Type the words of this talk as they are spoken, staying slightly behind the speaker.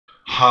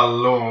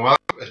Hello and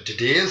welcome to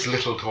today's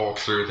little talk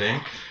through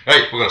thing.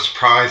 Right, we've got a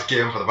surprise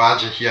game for the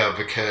Badger here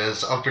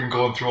because I've been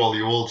going through all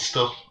the old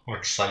stuff. I'm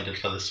excited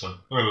for this one.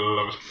 I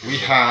love it. We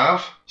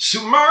have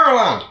Super Mario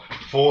Land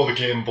for the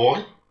Game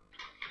Boy,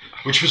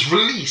 which was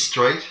released,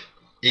 right,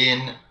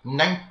 in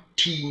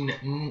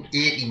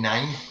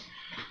 1989.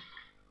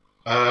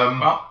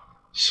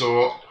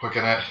 So we're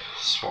gonna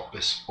swap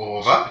this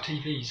over. The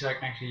TV so I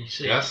can actually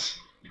see. Yes.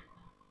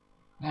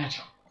 Right.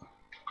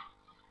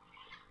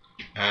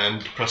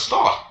 And press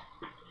start.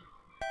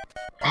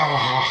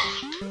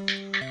 Oh,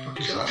 What look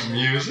is at that that?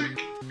 music.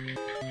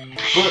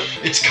 But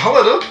it's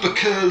coloured up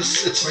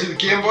because it's the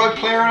Game Boy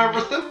player and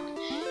everything.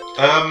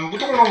 We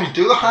don't normally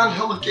do the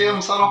handheld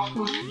games that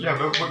often. Yeah,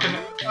 but we're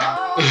gonna.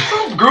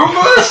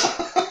 Goombas!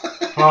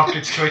 Fuck,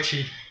 it's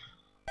twitchy.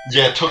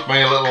 Yeah, it took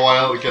me a little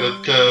while to get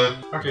it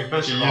Okay,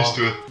 first get of all. used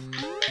to it.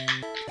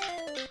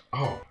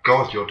 Oh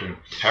god, you're doing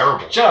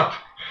terrible. Shut up!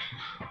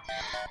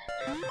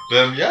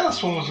 Yeah,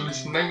 this one was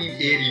released in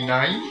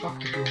 1989. Fuck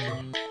the Goomba.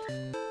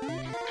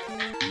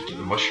 Get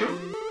the mushroom.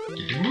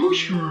 Get the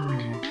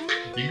mushroom.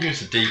 You can use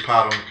the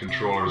D-pad on the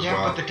controller as Yeah,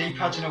 well. but the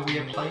D-pad's in a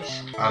weird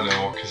place. I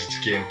know, because it's a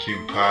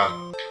GameCube pad.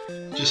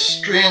 Just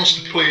strange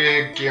to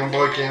play Game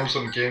Boy games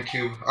on the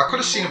GameCube. I could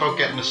have seen about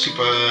getting a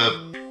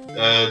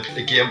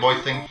a Game Boy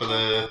thing for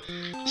the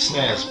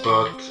SNES,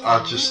 but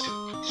I just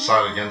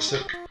decided against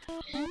it.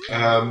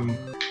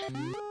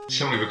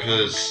 Simply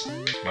because,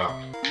 well,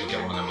 we'll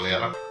get one of them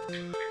later.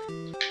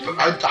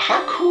 But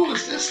how cool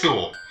is this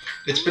though?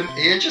 It's been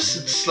ages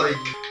since like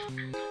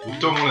we've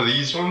done one of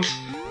these ones,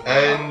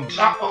 and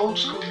That old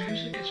school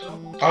music as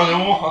well. I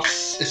know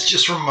it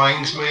just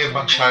reminds me of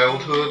my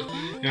childhood.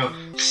 You know,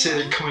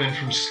 City coming in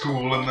from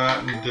school and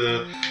that, and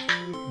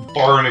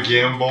borrowing a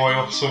Game Boy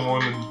off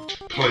someone and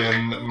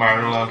playing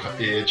Mario Land for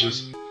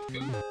ages.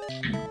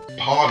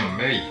 Pardon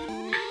me.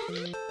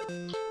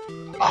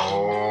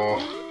 Oh,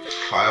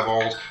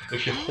 fireballs!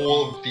 If you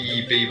hold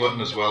the B button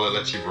as well, it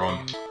lets you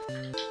run.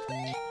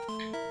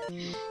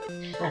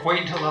 We'll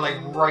wait until they're like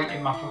right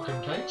in my fucking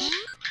place.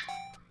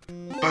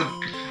 But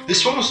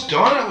this one was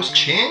done, it was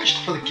changed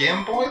for the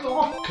Game Boy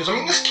though. Because I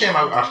mean this came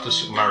out after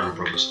Super Mario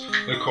Bros.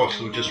 And of course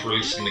they were just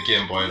releasing the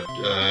Game Boy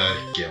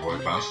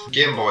Advance, the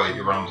Game Boy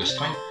around this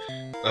time.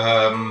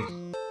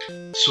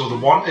 So they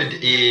wanted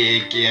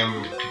a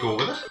game to go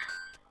with it.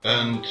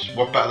 And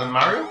what better than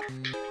Mario?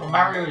 Well,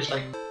 Mario is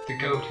like the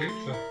go-to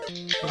for.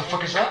 What the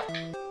fuck is that?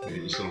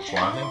 This little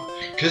fly thing.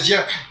 Because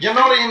you're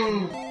not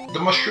in the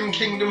Mushroom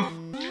Kingdom.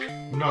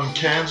 Not in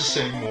Kansas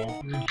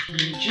anymore.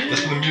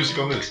 Listen to the music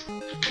on this.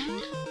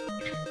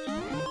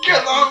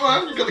 Get that,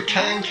 man! You got the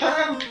can.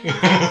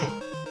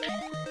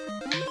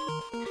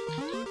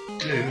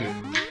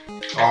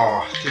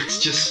 Oh, it's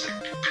just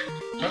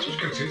Let's just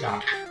go through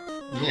that.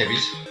 maybe.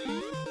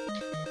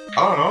 I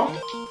don't know.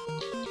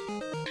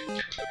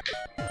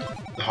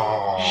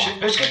 Oh, Shit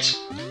biscuits!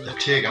 you're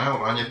taken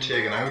out, man. You're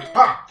taken out.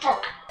 Ah,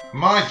 fuck!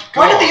 My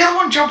Why did the God, other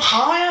one jump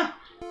higher?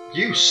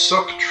 you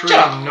suck true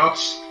Shut up.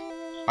 nuts.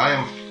 I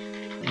am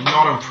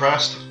not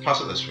impressed. Pass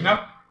it this way. Nope.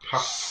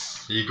 Are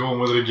you going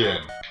with it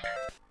again?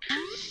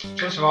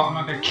 First of all, I'm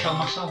not gonna kill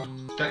myself.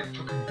 That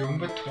fucking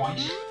Goomba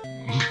twice.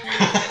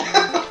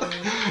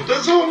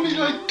 There's only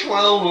like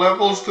 12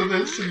 levels to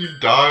this and you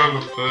die on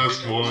the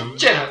first one.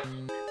 Shut up!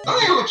 I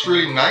think it looks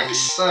really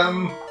nice.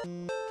 And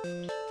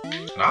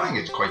I think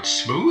it's quite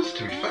smooth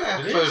to be fair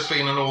It for is.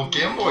 being an old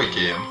Game Boy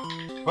game.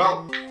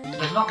 Well,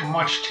 there's not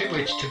much to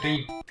it to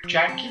be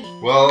janky.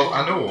 Well,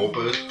 I know,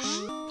 but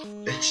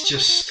it's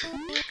just,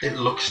 it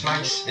looks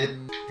nice. It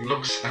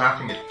looks, and I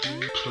think it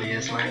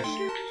plays nice.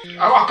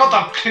 Oh, I got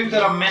that 2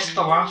 that I missed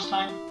the last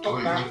time. Fuck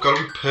You've that. got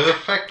to be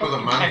perfect with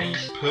it, Fucking man.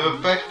 pennies.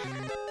 Perfect.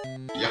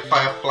 Your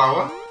fire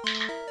flower.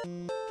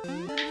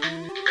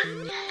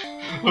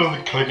 Well,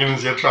 the clicking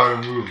as you're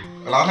trying to move.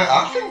 And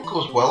I think it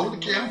goes well with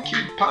the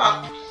GameCube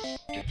pad.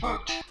 Get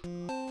fucked.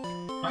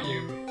 Not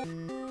you.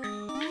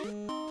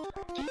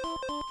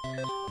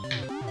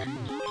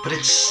 But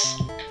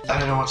it's, I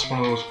don't know, it's one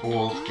of those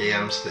old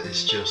games that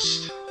is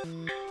just,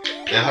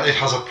 it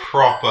has a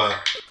proper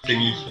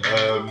thingy,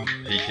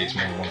 he takes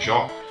more than one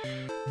shot,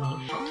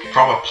 Motherfucker.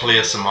 proper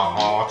place in my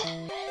heart.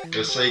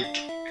 It's like,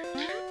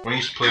 when I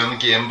used to play on the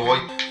Game Boy,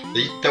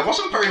 there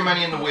wasn't very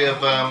many in the way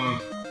of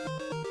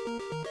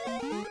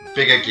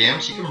bigger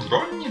games you can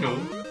run, you know.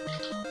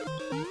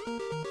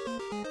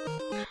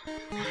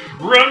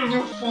 Run,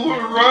 you fool,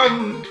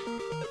 run!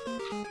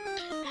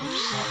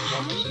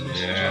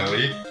 Yeah,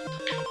 Lee.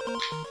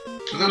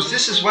 So there was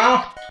this as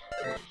well.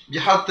 You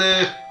had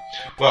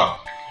well,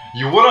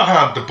 you would have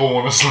had the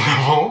bonus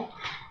level,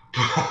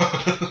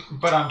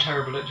 But I'm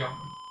terrible at jumping.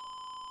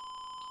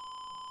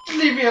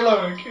 Leave me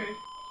alone, okay?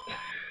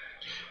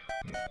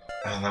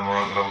 and then we're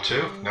on to level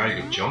 2. Now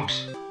you got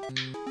jumps.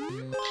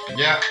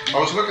 Yeah, I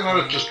was looking at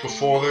it just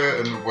before there,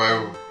 and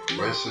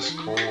where's this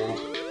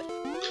called?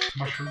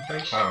 Mushroom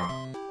face.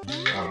 I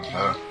don't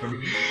know.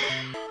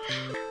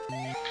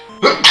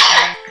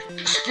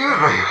 Excuse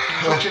me.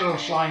 Fuck you little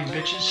flying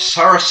bitches.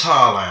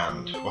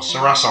 Sarasaland or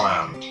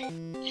Sarasaland.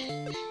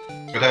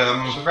 But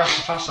So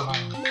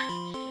Rastafassaland.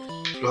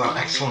 with that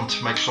excellent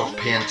Microsoft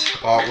Paint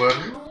artwork.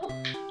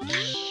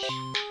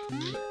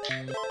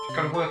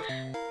 Gotta work.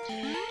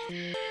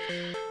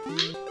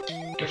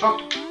 Get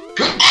fucked.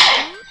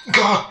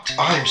 God,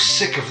 I'm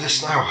sick of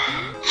this now.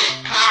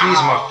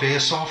 Squeezing my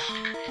face off.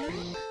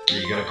 Are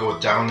you gonna go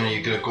down and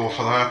you're gonna go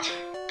for that?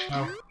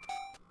 No.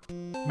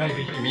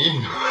 Maybe. What do you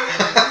mean?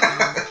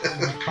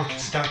 I'm fucking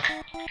stuck.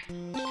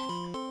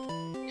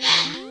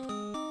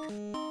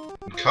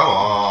 Come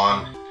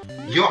on.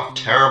 You're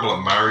terrible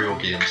at Mario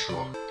games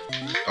though.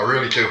 I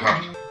really do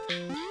have to.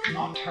 I'm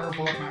not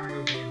terrible at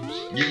Mario games.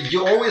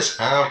 You always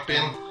have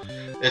been.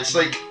 It's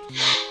like,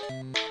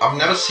 I've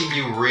never seen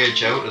you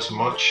rage out as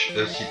much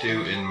as you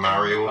do in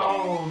Mario.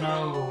 Oh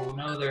no,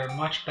 no, there are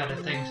much better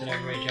things that I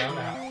rage out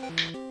at.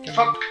 Get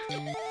fucked.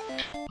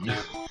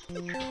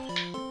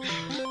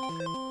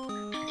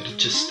 But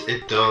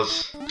it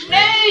does.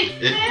 Nay!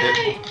 It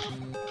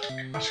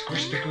I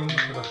squished the goon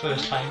for the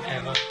first time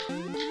ever.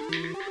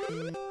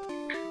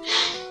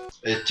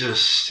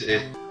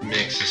 it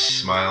makes us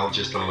smile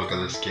just to look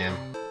at this game.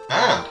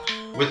 And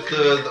with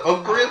the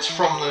upgrades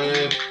from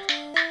the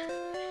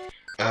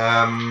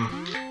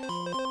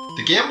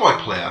Game Boy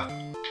player.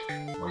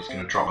 Oh, he's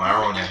gonna drop an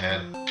arrow on your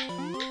head.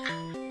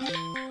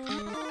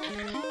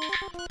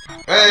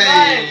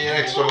 Hey,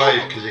 extra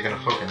life, because you're gonna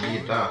fucking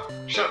need that.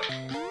 Shut up.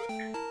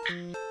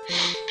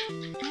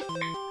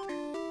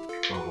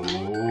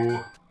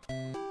 Oh.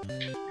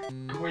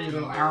 Go away, you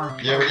little arrow.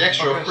 Yeah, with the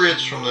extra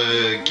upgrades from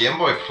the Game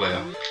Boy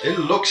player, it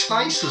looks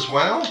nice as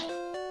well.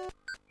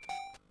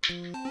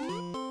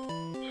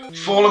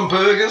 Fallen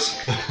burgers.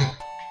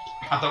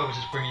 I thought it was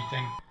a springy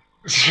thing.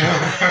 I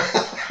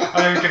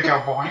thought it was gonna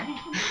go boing.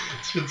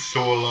 It's been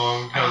so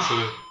long, hasn't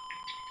it?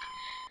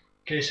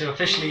 Okay, so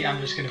officially I'm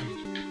just gonna be...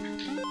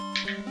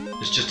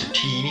 It's just a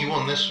teeny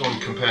one, this one,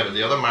 compared to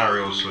the other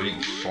Marios, so you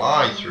can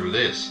fly through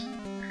this.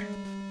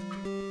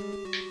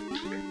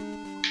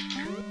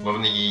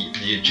 Loving the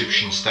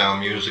Egyptian style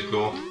music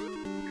though.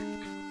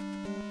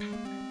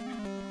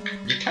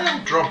 You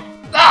can't drop...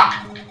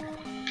 Ah!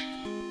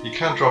 You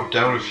can't drop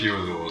down a few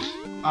of those.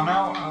 I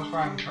know, I was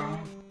right in trouble.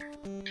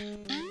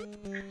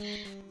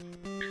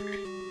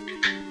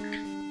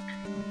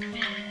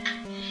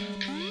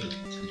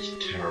 It's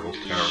terrible,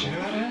 terrible. Shut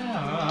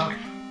up.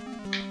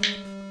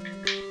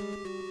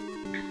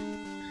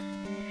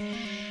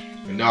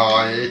 No,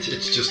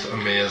 it's just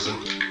amazing.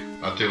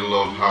 I do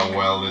love how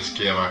well this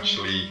game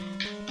actually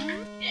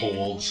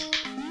holds.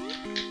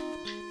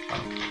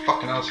 And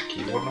fucking hell's the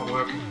keyboard not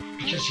working?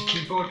 Because your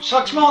keyboard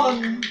sucks more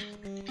than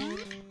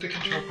the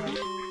control pad.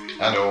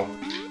 I know.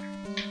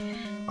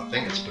 I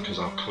think it's because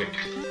I've clicked.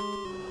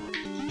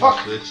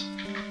 Fuck this.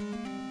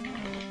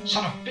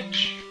 Son of a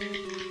bitch.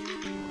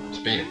 It's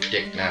being a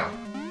dick now.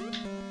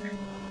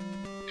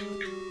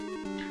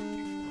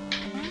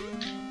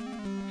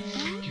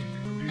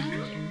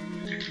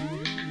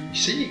 You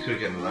see, you could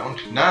have gotten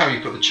around. Now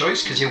you've got the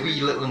choice because you're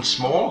wee, little, and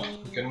small.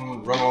 You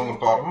can run along the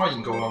bottom or you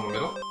can go along the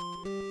middle.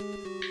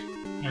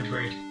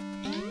 Agreed.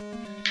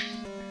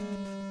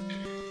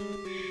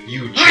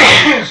 You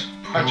chose.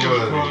 I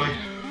chose poorly.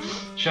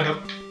 Shut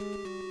up.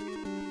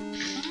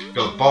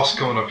 Got the boss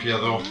coming up here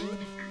though.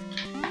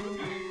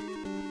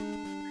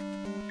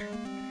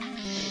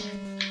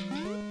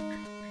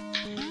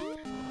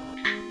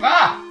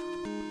 Ah!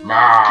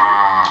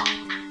 Ah!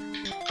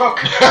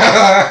 Fuck!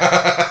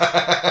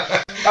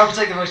 That was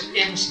like the most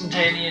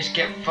instantaneous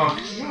get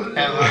fucked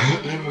ever.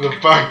 Into the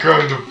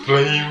background of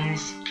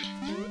flames.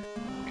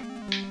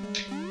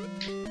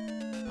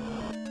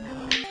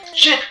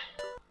 Shit!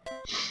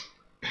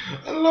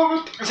 I love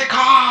it. It's like,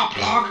 ah,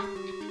 plug!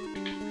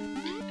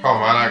 Oh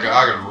man, I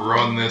could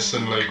run this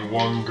in like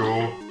one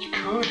go. You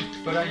could,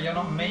 but you're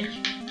not me.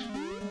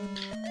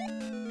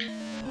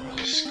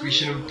 Just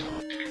squeezing him.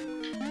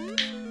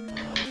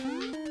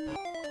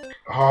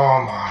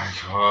 Oh my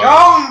god.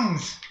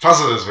 Guns! Pass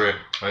it this way.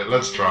 Right,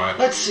 let's try it.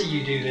 Let's see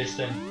you do this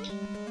then.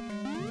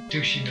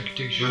 Douchey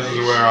McDouche. This is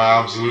where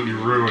I absolutely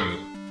ruin it.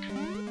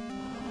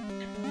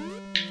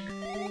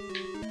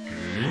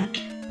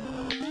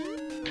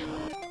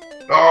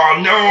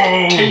 Oh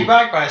no!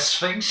 Teabag by a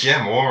sphinx?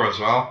 Yeah, more as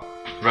well.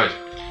 Right.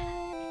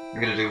 I'm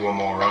gonna do one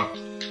more run.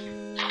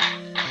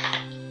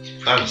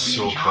 That is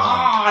so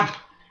bad. God!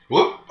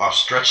 Whoop! I've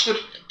stretched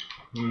it.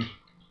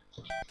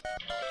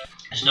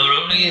 It's not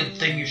only a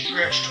thing you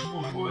stretched.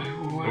 Away.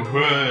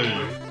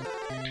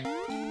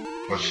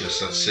 Watch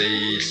this. Let's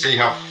see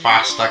how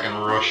fast I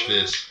can rush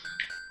this.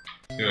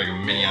 It's like a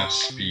mini ass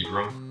speed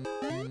run.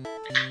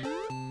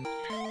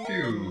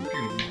 Pew,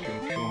 pew, pew,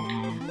 pew,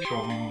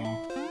 pew.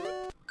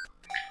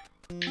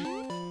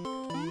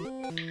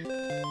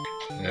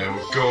 There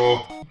we go.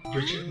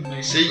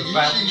 See,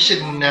 you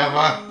should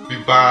never be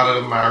bad at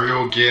a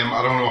Mario game.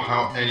 I don't know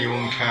how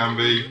anyone can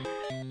be.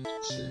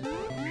 Let's see.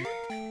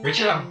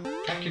 Richard, I'm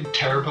fucking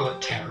terrible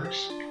at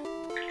terrors.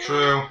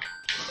 True.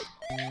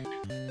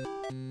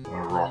 I'm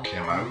gonna rock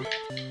him out.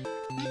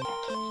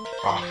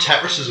 Oh,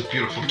 Tetris is a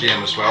beautiful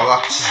game as well.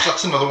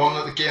 That's another one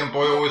that the Game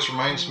Boy always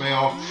reminds me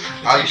of.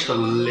 I used to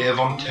live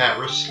on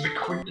Tetris. The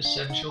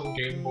quintessential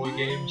Game Boy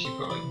games. You've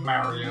got like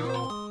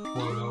Mario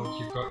World.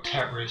 You've got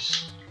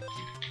Tetris.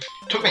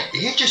 It took me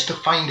ages to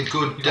find a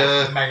good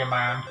Mega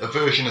Man. a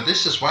version of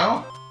this as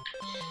well.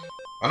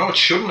 I know it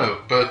shouldn't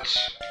have, but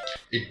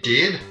it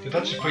did. Did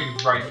that just put you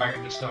right back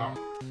at the start?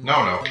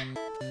 No.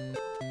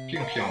 Pew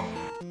pew.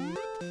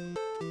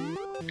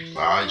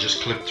 I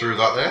just clipped through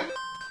that there.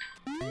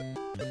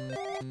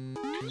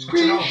 It's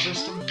an old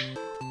system.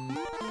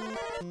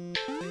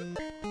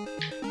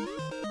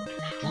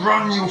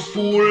 Run, you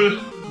fool!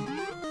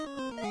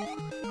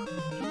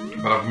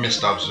 But I've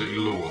missed absolutely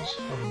loads.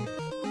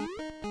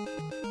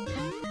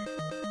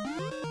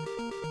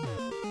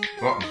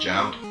 Oh, I'm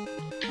jammed.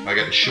 I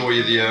get to show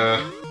you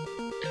the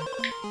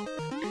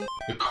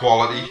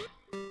quality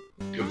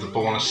of the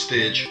bonus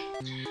stage.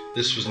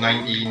 This was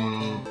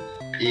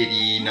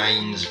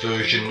 1989's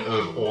version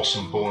of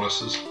awesome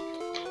bonuses.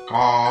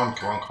 Come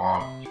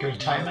on. You go to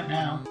time it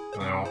now.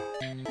 No.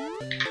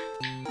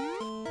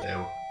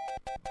 No.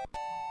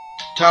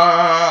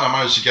 Ta-da! I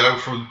managed to get out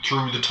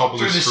through the top of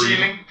the screen.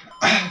 Ceiling.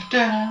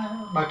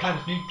 My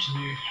planet needs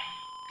me.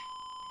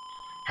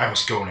 I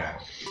must go now.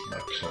 My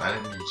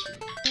planet needs me.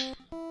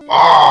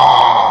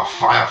 Ah,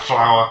 fire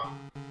flower.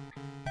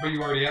 But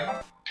you already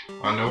have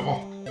one. I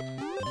know.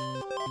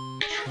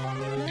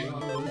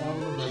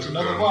 There's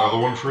Another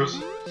one for us.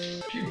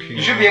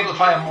 You should be able to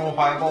fire more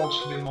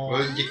fireballs to do more.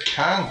 Well, you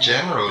can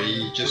generally.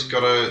 You just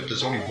gotta.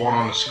 There's only one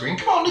on the screen.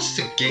 Come on, this is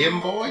a Game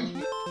Boy.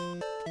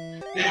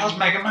 It has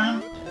Mega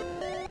Man.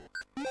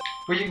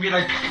 Where you can be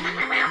like.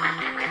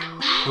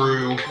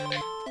 True.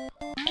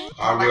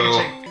 I will.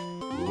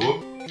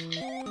 Whoop.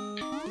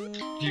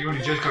 You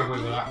only just got away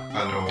with that.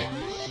 I know.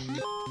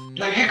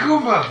 Like, hey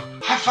Goomba,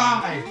 high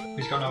five!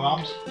 He's got no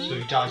arms, so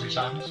he dies of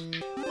sadness.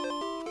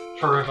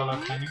 Forever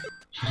left hanging.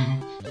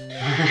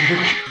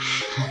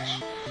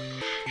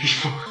 He's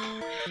fucked.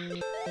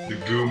 The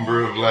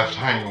Goomba of left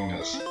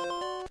hangingness.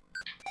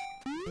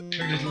 Look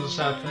at his little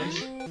sad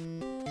face.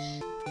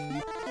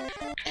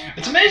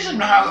 It's amazing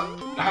how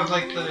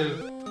like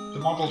the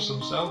models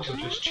themselves have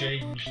just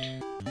changed.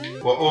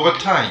 Well, over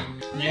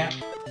time. Yeah.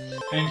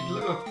 And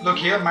look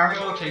here,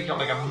 Mario looks like he's got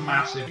like a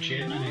massive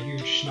chin and a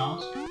huge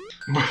schnoz.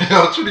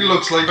 That's what he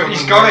looks like. But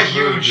he's got a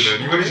huge,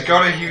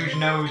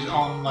 nose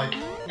on like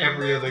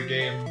every other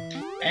game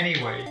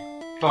anyway.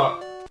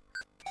 But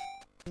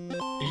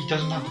he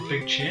doesn't have the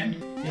big chin.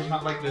 He doesn't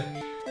have like the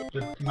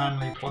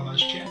manly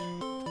plumber's chin.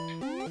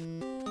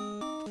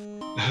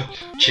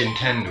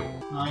 Chintendo.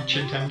 Aye,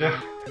 Chintendo.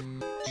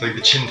 It's like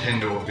the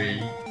Chintendo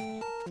V.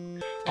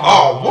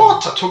 Oh,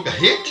 what? I took the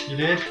hit? You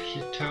did?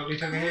 You totally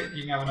took a hit.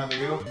 You can have another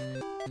go.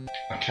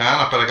 I can.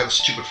 I bet I got the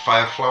stupid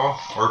fire flower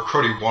or a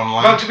cruddy one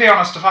line. Well, to be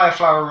honest, the fire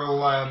flower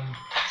will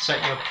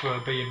set you up for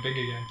being big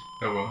again.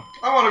 Oh well.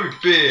 I want to be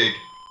big.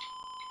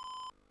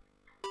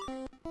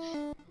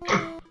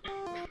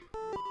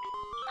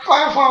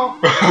 Fire flower.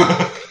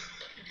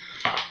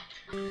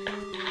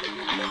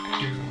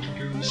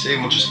 See,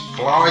 we'll just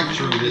fly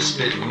through this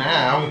bit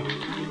now.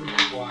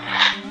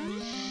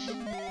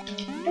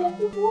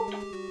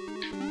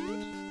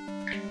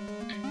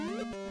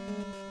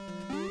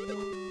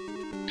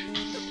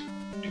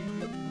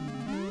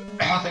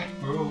 Nothing.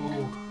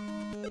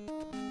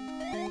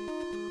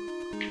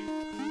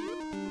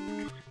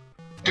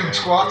 Doing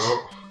squats.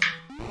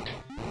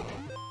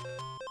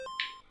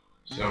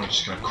 So I'm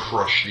just going to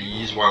crush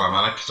these while I'm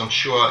at it, because I'm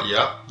sure,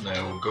 yep,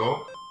 there we'll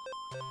go.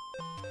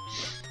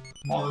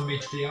 More than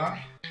meets the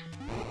eye.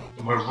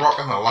 And we're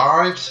rocking the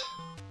lives.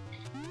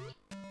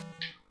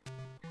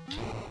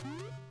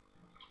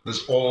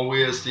 There's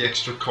always the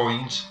extra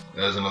coins.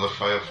 There's another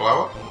fire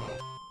flower.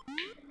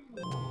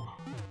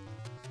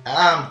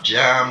 I'm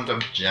jammed.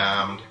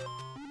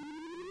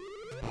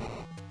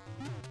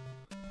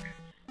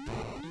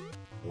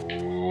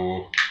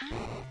 Oh.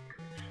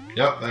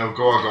 Yep, there we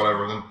go, I got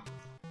everything.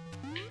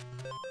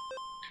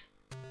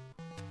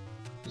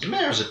 As a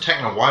mayor, is it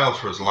taking a while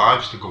for his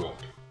lives to go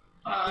up?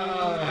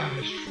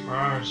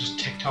 Just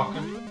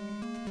tick-tocking.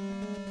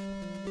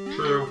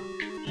 True.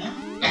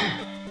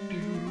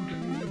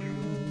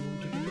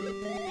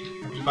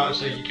 I was about to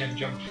say you can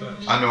jump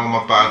first. I know I'm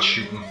a bad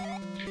shooting.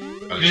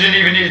 You didn't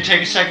even need to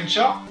take a second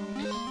shot?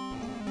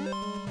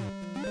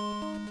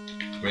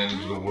 To end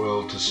the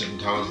world to sitting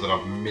towers that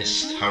I've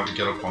missed how to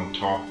get up on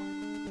top.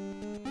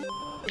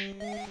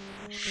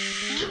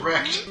 Get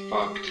wrecked.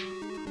 Fucked.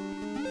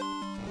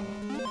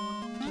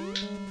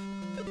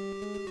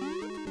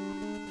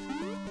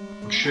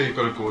 I'm sure you've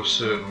got to go a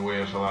certain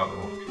way for that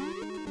though.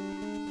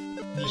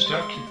 You're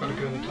stuck, you've got to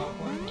go the top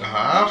way. I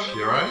have,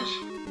 you're right.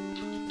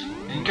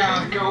 You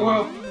gotta go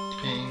up.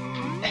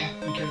 Ping.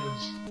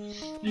 Because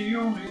the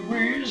only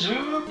way is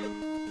up.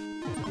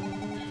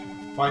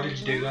 Why did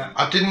you do that?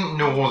 I didn't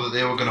know that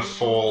they were going to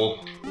fall.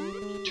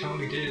 You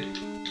totally did.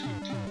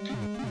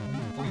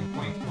 Boing,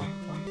 boing, boing,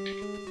 boing.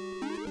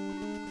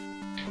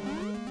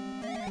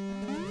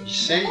 You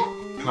see?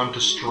 And I'm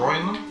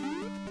destroying them.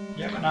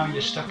 Yeah, but now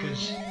you're stuck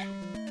as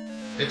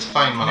It's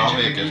fine, man. I'll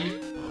make Ninja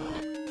it.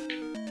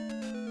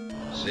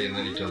 See, and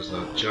then he does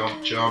that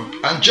jump, jump,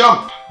 and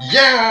jump.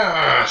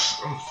 Yes,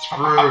 I'm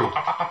through.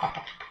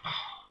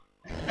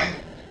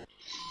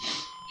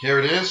 Here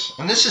it is,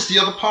 and this is the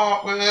other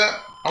part where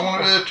I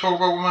wanted to talk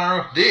about with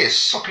Mario.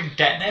 This fucking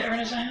detonator in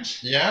his ass.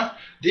 Yeah,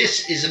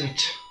 this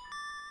isn't.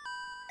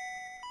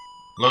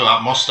 Look at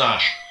that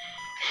mustache.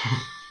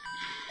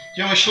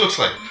 You know what she looks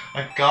like?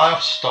 A guy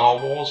off Star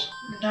Wars.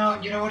 No,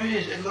 you know what it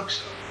is? It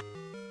looks.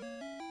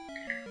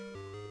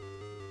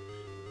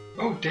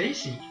 Oh,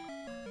 Daisy.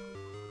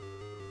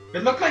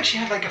 It looked like she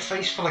had like a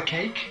face full of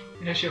cake.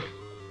 You know, she had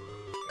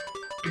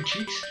big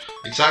cheeks.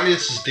 Exactly,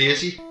 this is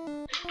Daisy.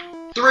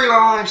 3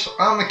 lives,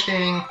 I'm the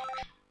king.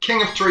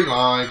 King of 3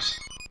 lives.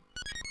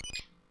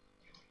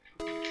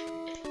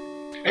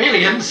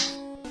 Aliens!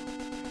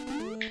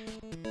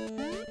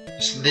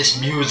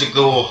 This music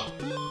though.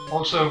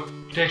 Also,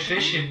 dead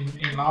fish in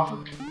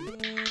lava.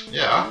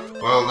 Yeah,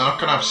 well they're not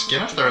gonna have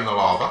skin if they're in the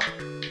lava.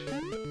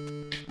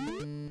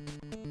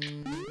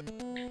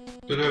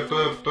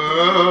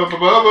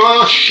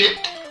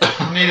 Shit!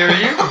 Neither are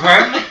you,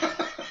 apparently.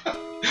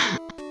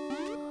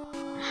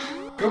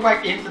 Go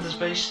back into the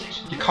space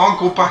station. You can't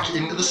go back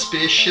into the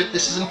spaceship,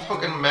 this isn't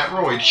fucking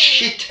Metroid.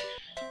 Shit!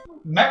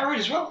 Metroid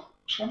as well?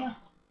 Just wonder.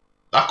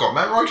 I've got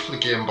Metroid for the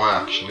Game Boy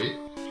actually.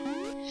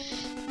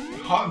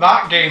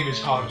 That game is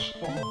hard as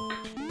fuck.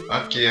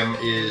 That game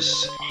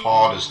is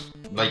hard as,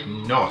 like,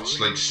 nuts,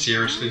 like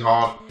seriously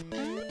hard.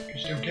 You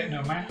just don't get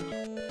no map.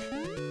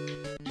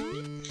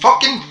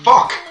 Fucking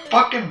fuck!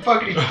 Fucking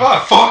fuckity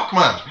fuck! Fuck,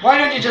 man! Why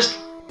don't you just...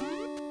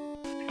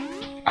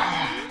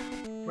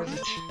 What's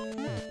it?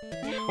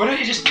 Why don't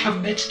you just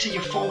commit to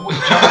your forward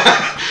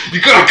jump?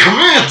 You gotta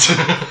commit!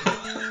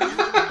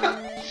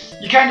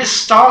 You kind of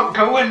start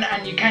going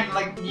and you kind of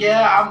like,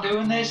 yeah, I'm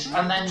doing this,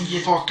 and then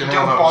you Fucking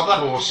don't hell, that was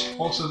bother. close.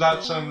 Also,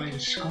 that's like a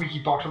squeaky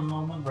bottom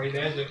moment right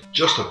there. So.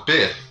 Just a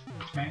bit.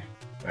 Okay.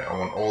 Right, I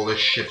want all this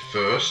shit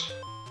first.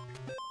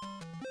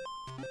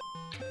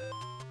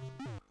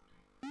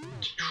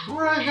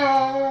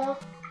 Treasure!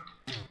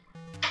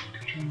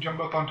 Should we jump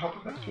up on top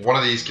of it? One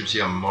of these gives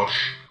you a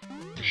mush,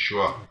 for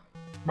sure.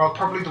 Well,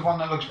 probably the one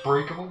that looks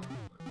breakable.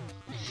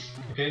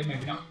 Okay,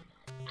 maybe not.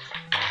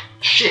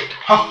 Shit!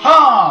 Ha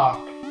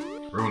ha!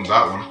 Ruined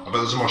that one. I bet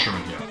there's a mushroom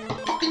in here. I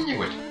fucking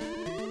knew it.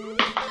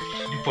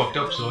 You fucked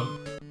up, son.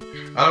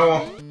 I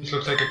know. This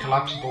looks like a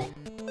collapsible.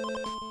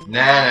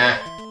 Nah.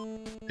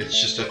 It's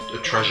just a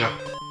treasure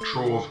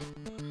trove.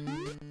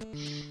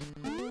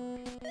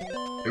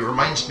 It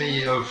reminds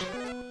me of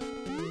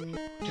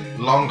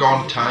long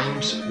gone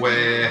times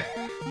where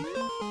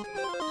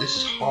this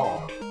is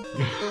hard.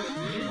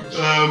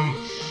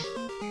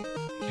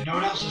 You know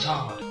what else is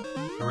hard?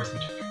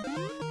 Arithmetic.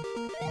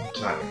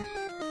 Exactly.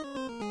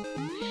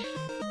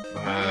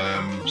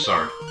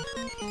 Sorry.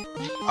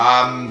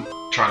 I'm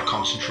trying to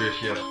concentrate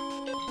here.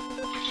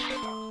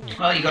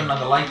 Well, you got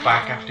another life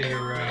back after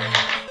your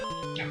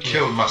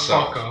Killed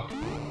myself. fuck up.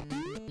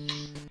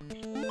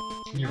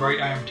 You're right,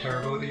 I am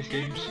terrible at these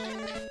games.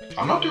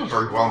 I'm not doing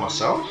very well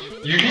myself.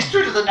 You at least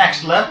through to the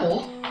next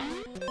level.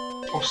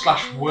 Or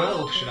slash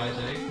world, should I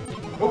say.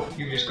 Oh,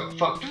 you just got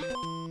fucked.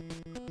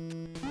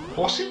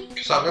 Horsey?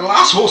 Because that little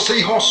asshole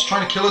seahorse is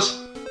trying to kill us.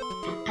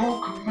 The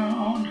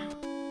Pokemon.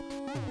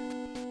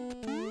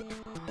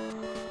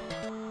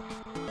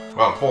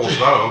 Well, balls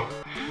though.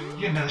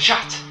 You get another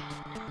shot.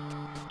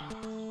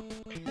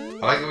 I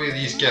like the way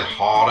these get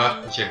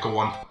harder as you go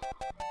on.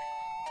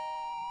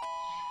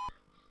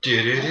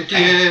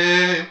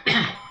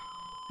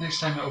 Next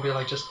time it'll be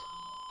like just,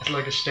 it's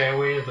like a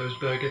stairway of those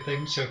burger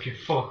things, so if you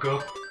fuck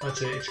up,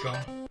 that's it, it's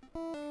gone.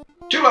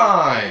 2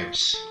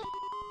 lives!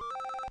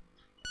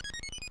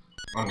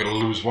 I'm gonna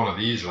lose one of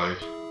these, like.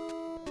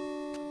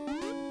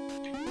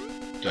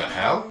 The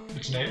hell?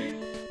 It's an alien.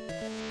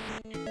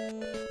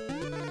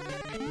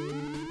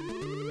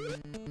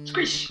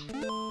 Squish!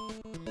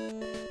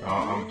 Oh,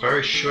 I'm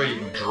very sure you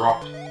can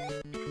drop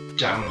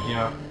down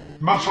here.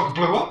 Motherfucker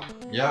blew up!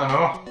 Yeah, I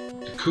know.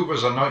 The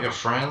Koopas are not your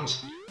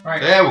friends.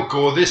 Right. There we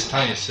go, this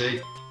time you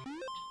see.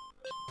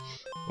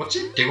 What's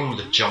he doing with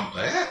the jump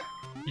there?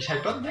 He's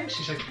headbutting things,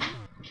 he's like...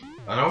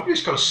 I know,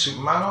 he's got a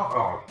Superman on.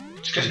 Oh,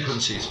 it's because he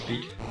couldn't see his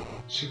feet.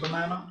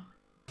 Superman on?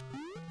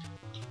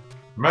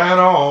 Man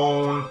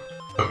on!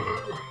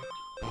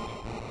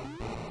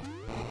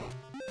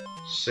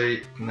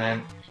 See, and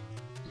then...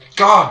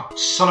 God,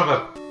 son of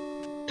a...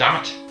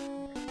 Damn it.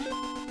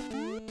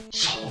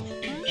 Son of a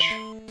bitch.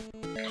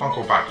 Can't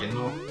go back in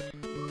though.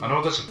 I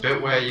know there's a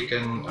bit where you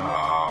can...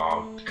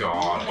 Oh,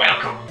 God.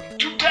 Welcome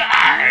to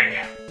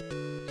die!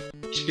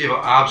 These people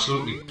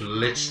absolutely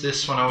blitzed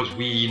this when I was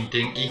wee and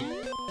dinky.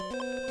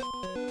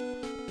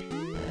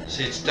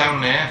 See, it's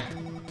down there.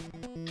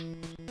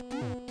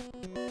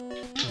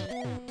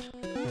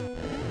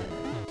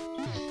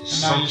 There's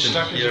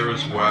something here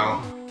as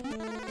well.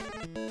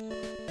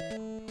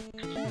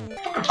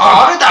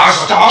 How did that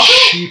stop?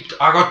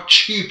 I got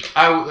cheaped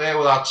out there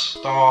with that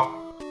star.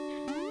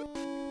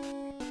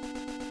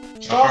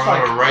 If I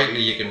remember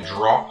rightly, you can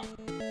drop.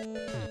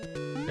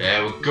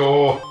 There we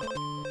go.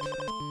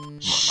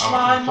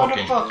 Slime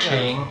fucking motherfucker.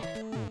 king.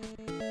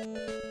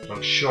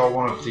 I'm sure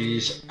one of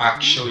these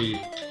actually...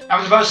 I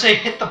was about to say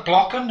hit the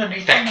block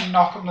underneath him and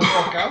knock him the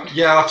fuck out.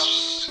 Yeah,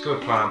 that's a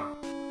good plan.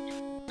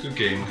 Good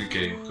game,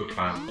 good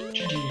plan.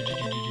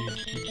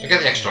 I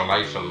get the extra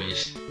life at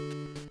least.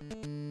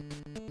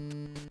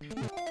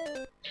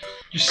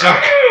 You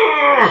suck.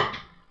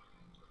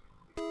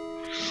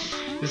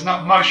 There's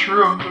not much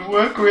room to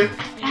work with.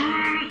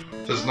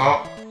 There's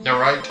not. You're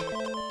right.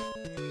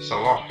 It's a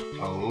lot.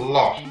 A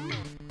lot.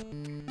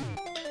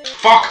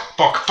 Fuck!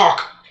 Fuck!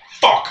 Fuck!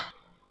 Fuck!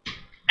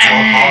 A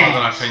lot harder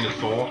than I kind of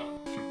thought.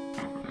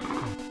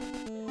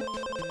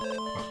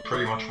 That's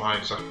pretty much my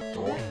exact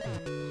thought.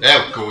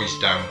 There we go, he's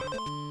down.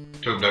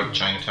 Took him down to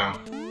Chinatown.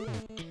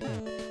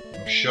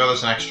 I'm sure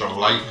there's an extra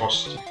life or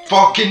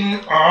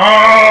fucking.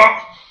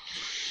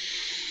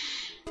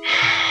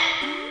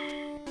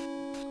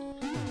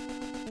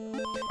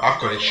 I've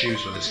got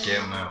issues with this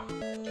game now.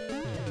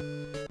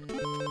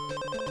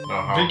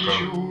 Big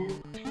issue.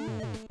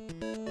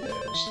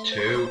 There's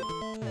two.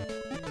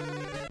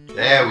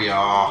 There we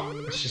are.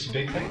 It's just a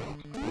big thing.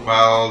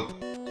 Well,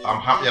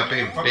 I'm happy I'm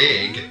being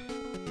big.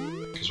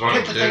 Because what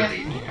Hit I the thing at do,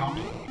 the end, you can't.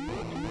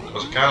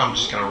 because I can, I'm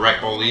just going to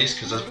wreck all these.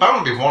 Because there's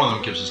bound to be one of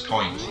them gives us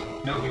coins.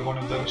 No, it'll be one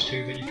of those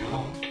two that you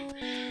can't.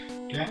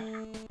 Yeah.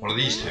 One of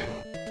these two.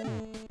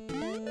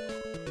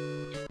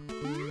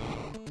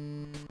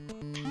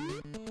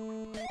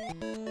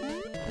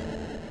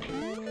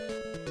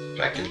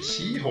 Fucking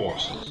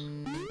seahorses.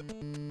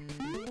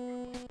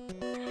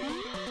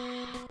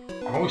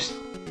 I'm always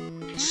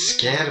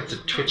scared of the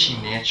twitchy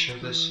nature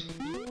of this.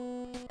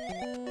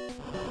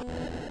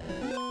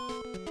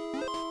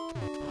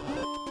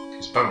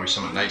 There's bound to be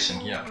something nice in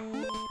here.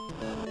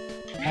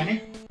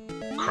 Penny?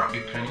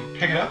 Crappy penny.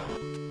 Pick it up.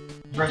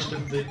 Rest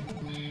of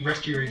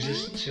your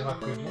existence, you'll have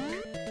good luck.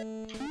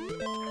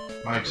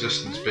 My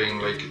existence being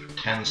like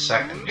 10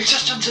 seconds.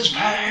 Existence is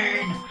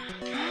pain!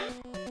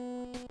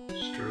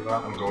 Screw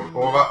that, I'm going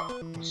over.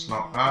 That's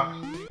not that.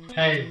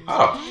 Hey.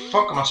 How the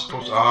fuck am I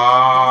supposed to...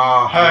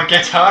 Ah! It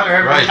gets harder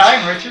every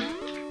time, Richard.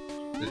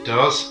 It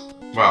does.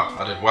 Well,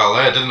 I did well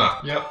there, didn't I?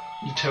 Yep,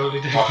 you totally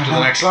did. Off to the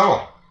next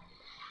level.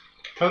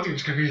 Told you it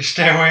was going to be a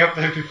stairway up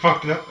there if you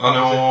fucked it up. I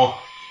know.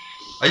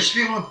 I used to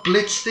be able to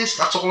blitz this,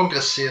 that's all I'm going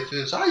to say to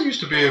this. I used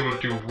to be able to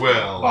do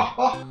well.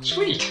 Oh,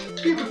 sweet.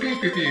 Pew, pew, pew,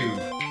 pew, pew.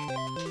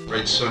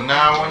 Right, so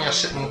now when you're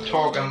sitting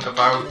talking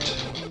about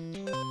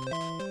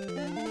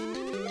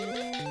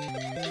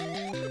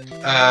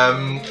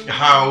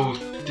how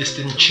this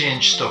didn't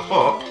change stuff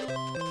up,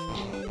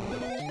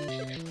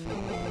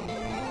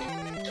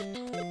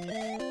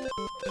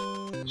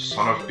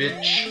 son of a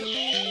bitch.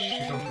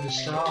 You go for the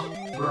star,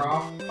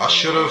 bra. I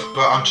should have,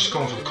 but I'm just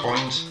going for the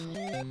coins.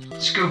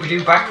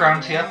 Scooby-Doo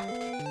background here.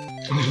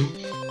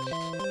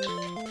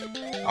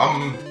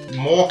 I'm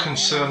more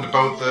concerned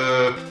about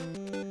the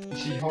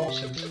See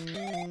horses.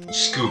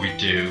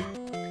 Scooby-Doo.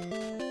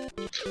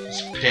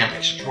 It's pain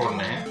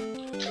extraordinaire.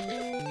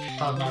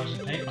 Thought that was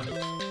a name.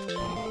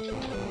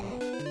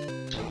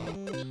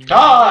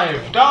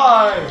 Dive!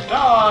 Dive!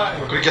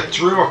 Dive! I've got to get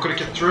through, I've got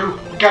to get through.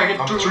 You gotta get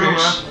I'm through through,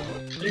 this. man.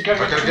 You gotta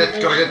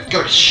Gotta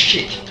get,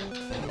 shit.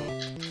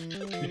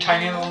 You're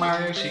tiny little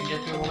Mario, so you can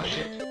get through all the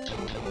shit.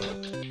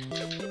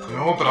 I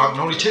know, but I can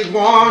only take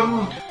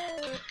one.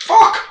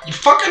 Fuck! You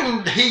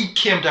fucking... He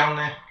came down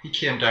there. He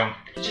came down.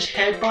 You just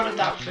headbutted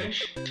that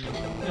fish.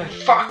 You're like,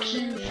 fuck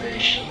you,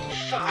 fish.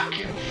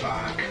 Fucking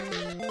fuck.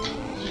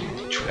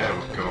 There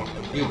we go.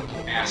 You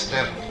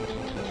bastard.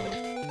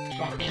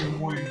 Fucking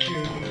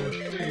wicked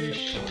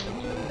fish.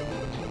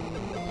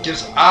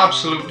 Gives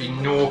absolutely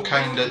no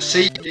kind of...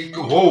 See?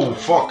 Whoa,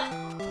 fuck.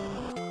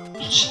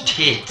 It's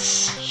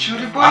tits. Should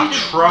have I waited.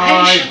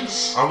 tried.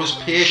 Patience. I was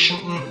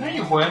patient. No,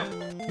 you weren't.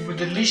 You were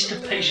the least of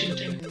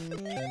patienting.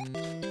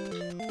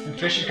 The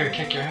fish is gonna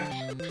kick your ass.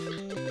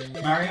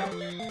 Mario?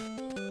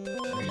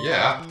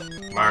 Yeah.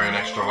 Mario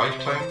Extra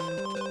Lifetime.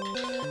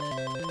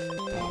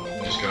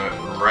 I'm just gonna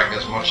wreck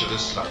as much of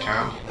this as I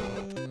can.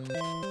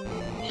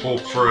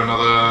 Hope for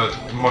another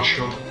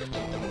mushroom.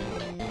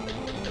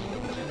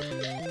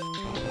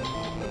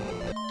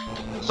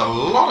 There's a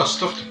lot of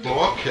stuff to blow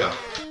up here.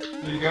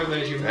 There you go,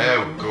 there's your There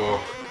we go.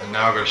 And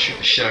now I've got to shoot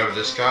the shit out of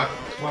this guy.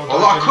 Well,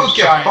 Although I could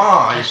get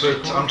by, extra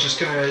but I'm just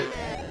gonna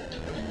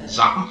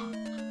zap him.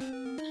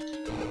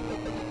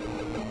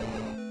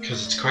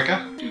 Because it's quicker.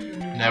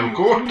 There we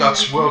go,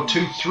 that's World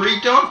 2, 3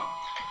 done.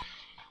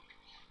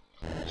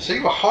 See,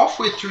 we're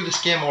halfway through this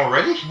game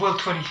already. World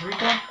 23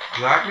 done.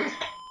 Exactly.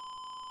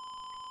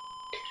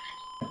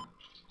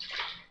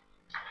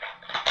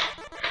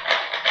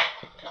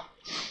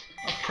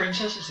 A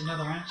princess is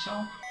another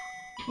asshole.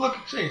 Look,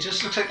 see, it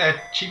just looks like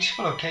their cheeks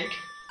full of cake.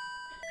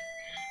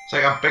 It's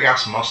like a big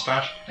ass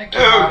mustache. Thank you,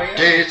 Oh, Mario.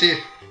 Daisy.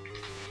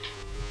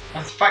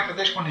 And the fact that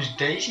this one is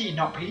Daisy,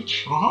 not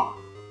Peach.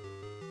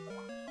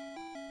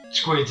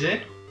 Squid's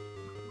in.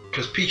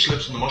 Because Peach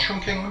lives in the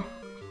Mushroom Kingdom.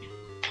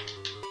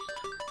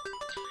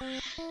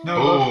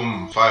 No love.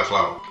 Boom, fire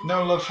flower.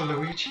 No love for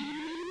Luigi.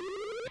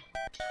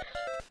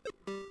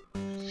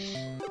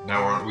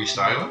 Now we're on East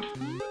Island.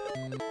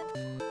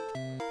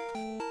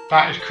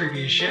 That is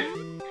creepy as shit.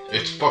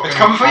 It's fucking It's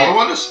coming for you.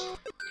 following us.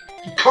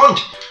 You cunt!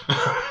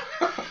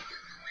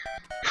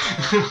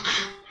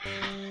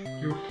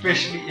 You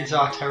officially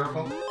are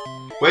terrible.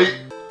 Wait,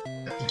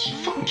 he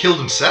fucking killed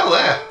himself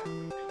there.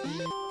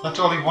 That's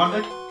all he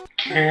wanted?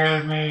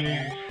 Kill me.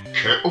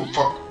 Oh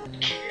fuck.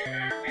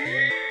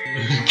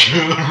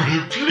 Kill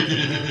me,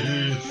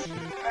 please.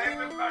 I'm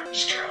a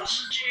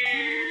monstrosity.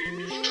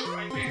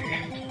 Destroy me.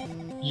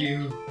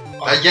 You.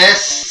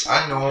 Yes,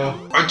 I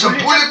know. It's a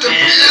bullet to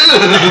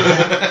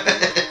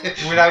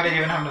Without it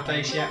even having a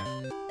face yet.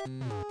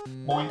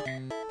 Boink.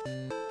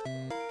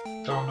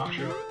 So I'm not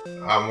sure.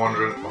 I'm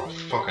wondering. Oh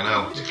fucking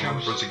hell! It's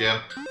coming for us again.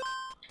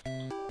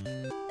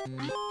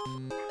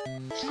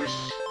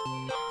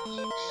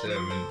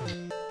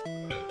 7.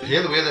 I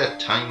hear the way they're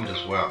timed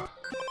as well.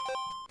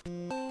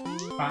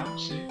 5,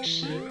 6,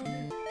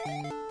 7.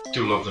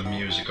 Do love the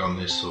music on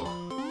this though.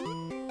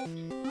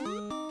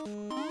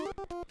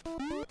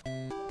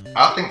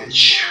 I think it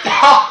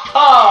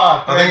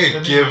I think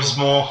it gives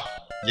more.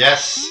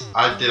 Yes,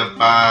 I did a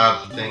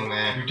bad thing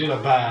there. You did a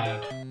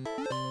bad.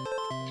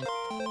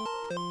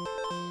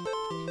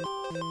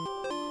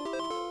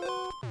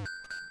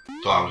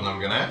 Thought I was never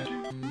gonna end.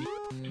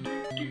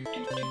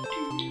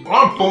 Well,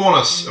 on a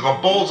bonus, if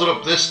I balls it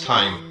up this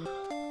time,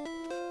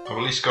 I've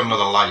at least got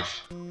another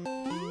life.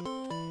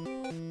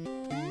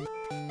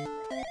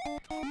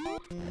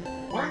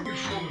 Why are you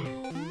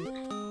fooling?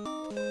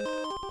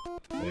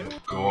 There we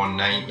go,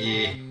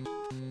 90.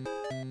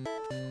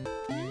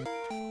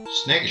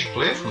 Snakish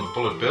play from the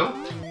Bullet Bill.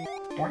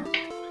 Boink.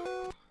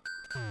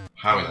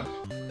 How then?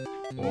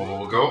 Over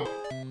we'll go.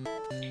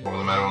 Over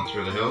the meadow and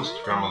through the hills. To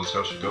grandmother's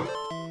house we go.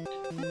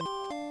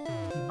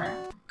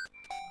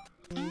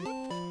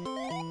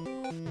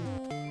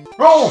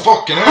 Oh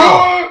fucking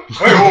hell!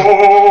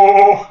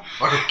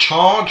 I got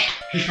charged.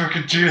 He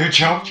fucking judo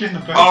chopped you in the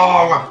face.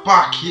 Oh, we're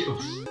back here.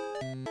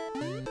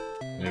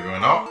 Maybe we're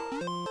not.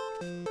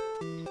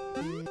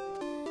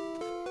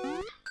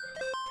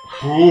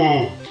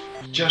 Ooh.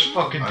 Just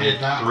fucking I did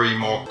need that. 3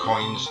 more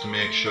coins to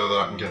make sure that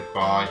I can get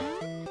by.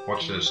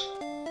 Watch this.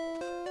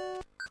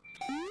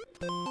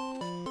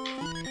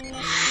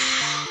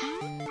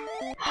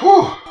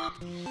 Whew.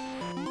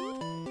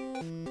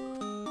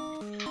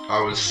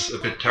 I was a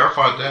bit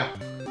terrified there.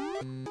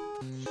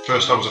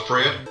 First I was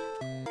afraid.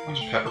 I was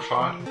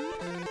petrified.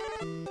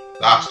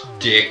 That's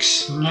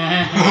dicks.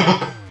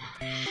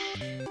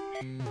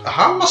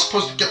 How am I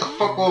supposed to get the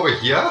fuck over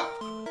here?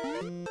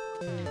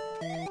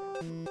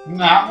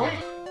 That way?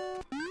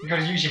 You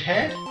gotta use your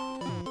head?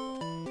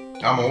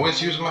 I'm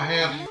always using my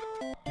head.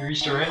 Your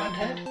Easter Island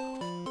head?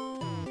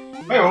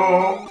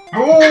 Oh,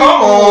 come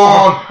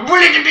on!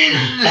 Will it be?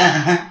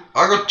 I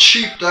got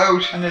cheaped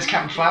out. And there's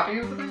Captain Flappy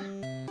over there?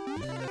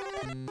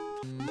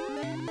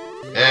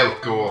 There we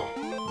go.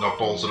 Not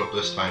balls it up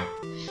this time.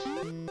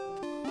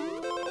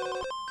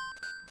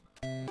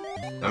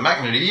 They're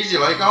making it easy,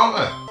 like, aren't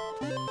they?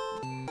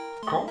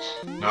 Of course.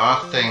 No,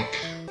 I think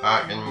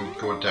I can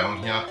go down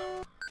here.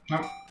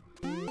 Nope.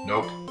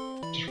 Nope.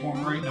 Just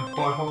one right in the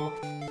butthole.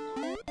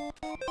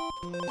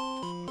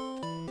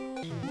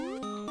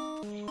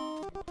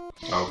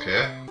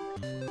 Okay.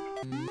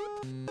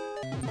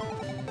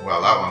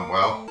 Well, that went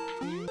well.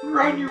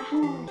 Run, you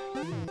fool!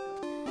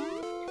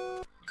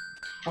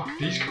 Fuck, are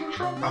these coming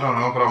from? I don't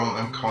know, but I want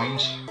them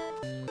coins.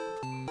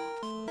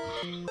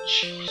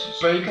 Jesus.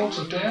 Bagels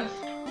of death?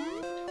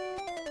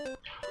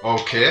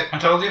 Okay. I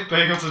told you,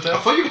 bagels of I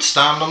death. thought you could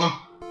stand on them.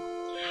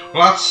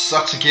 Well,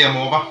 that's a game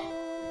over.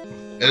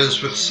 It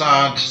is with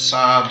sad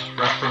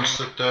reference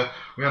that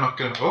we are not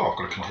going to... Oh, I've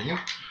got to continue.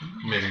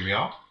 Maybe we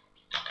are.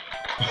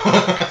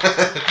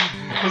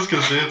 I was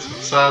going to say it's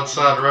with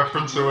sad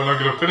reference that we're not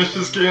going to finish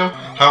this game.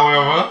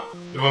 However,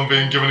 if I'm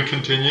being given a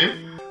continue,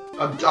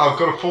 I've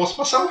got to force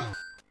myself.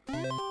 I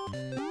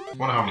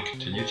wonder how many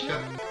continues you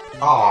get.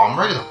 Oh, I'm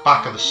right at the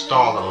back of the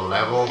start of the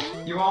level.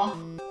 You are?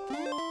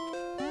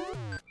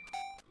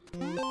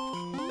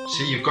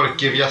 See, you've got to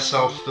give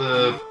yourself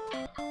the...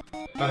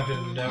 Benefit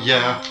of the doubt.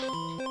 Yeah.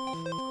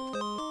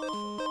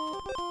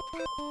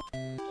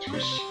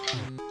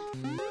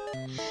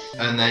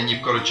 And then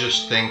you've got to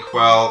just think,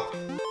 well,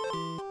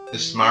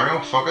 this is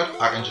Mario, fuck it,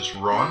 I can just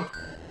run.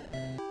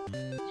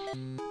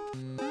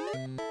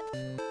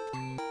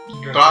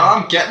 But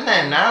I'm getting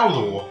there now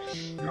though.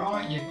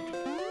 Right,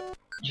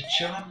 you're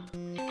chilling.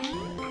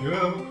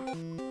 Yo.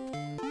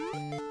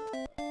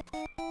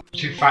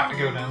 Too fat to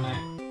go down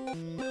there.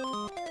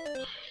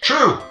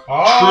 True!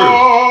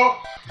 Oh!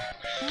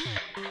 True!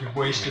 You've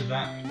wasted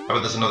that. I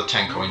bet there's another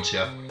 10 coins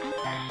here.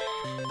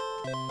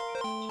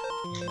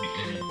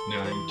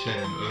 9,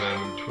 10,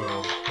 11,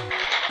 12.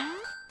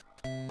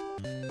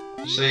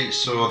 See,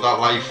 so that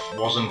life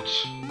wasn't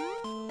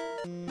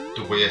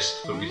the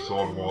waste that we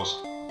thought it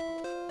was.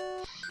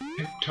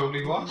 It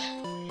totally was.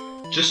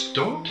 Just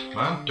don't,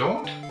 man,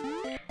 don't.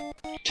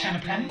 10 a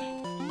penny?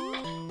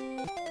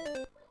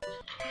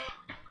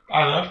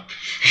 I love.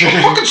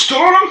 Fucking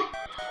storm!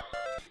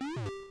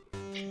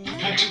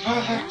 Picture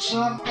perfect,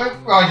 son.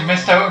 Oh, you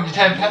missed out on your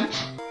 10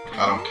 pence?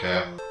 I don't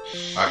care.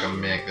 I can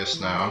make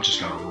this now. I'm just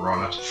gonna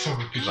run it. So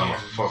Because I'm a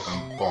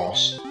fucking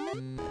boss.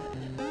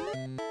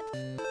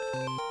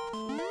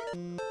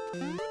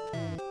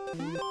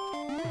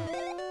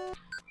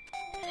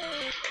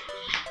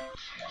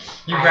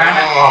 You ran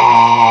it. Oh.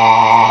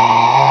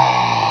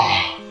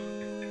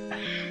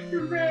 You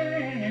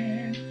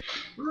ran.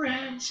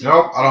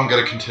 Nope, I don't get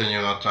to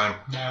continue that time.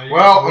 No,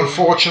 Well,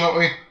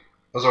 unfortunately,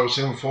 as I was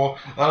saying before,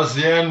 that is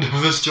the end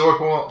of this Super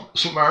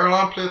Mario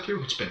Land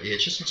playthrough. It's been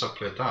ages since I've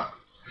played that.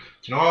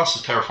 Do you know what else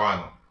is terrifying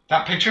though?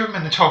 That picture of him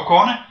in the top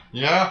corner?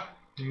 Yeah?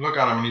 You look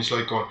at him and he's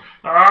like going,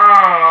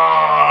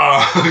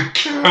 ah,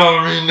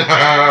 kill me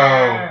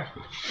now.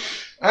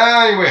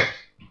 Anyway.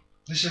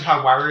 This is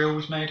how Wario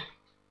was made.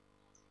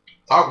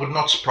 That would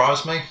not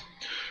surprise me.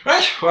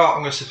 Right, well, I'm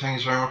going to say thank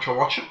you very much for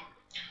watching.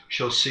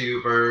 Shall see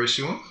you very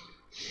soon.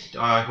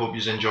 I hope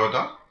you enjoyed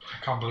that.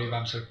 I can't believe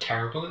I'm so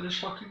terrible at this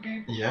fucking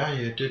game. Yeah,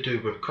 you did do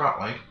a bit of crap,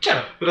 like. Shut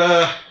up.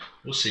 But,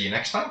 we'll see you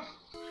next time.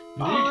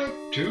 Bye.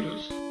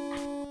 Toodles.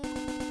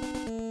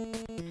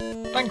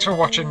 Thanks for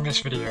watching this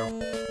video.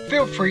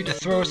 Feel free to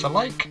throw us a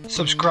like,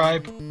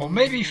 subscribe, or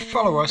maybe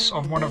follow us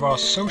on one of our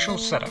social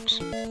setups.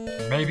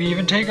 And maybe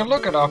even take a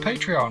look at our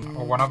Patreon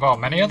or one of our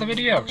many other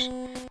videos.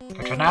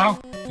 But for now,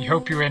 we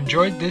hope you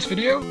enjoyed this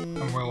video,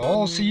 and we'll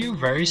all see you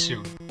very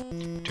soon.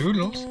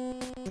 Toodles!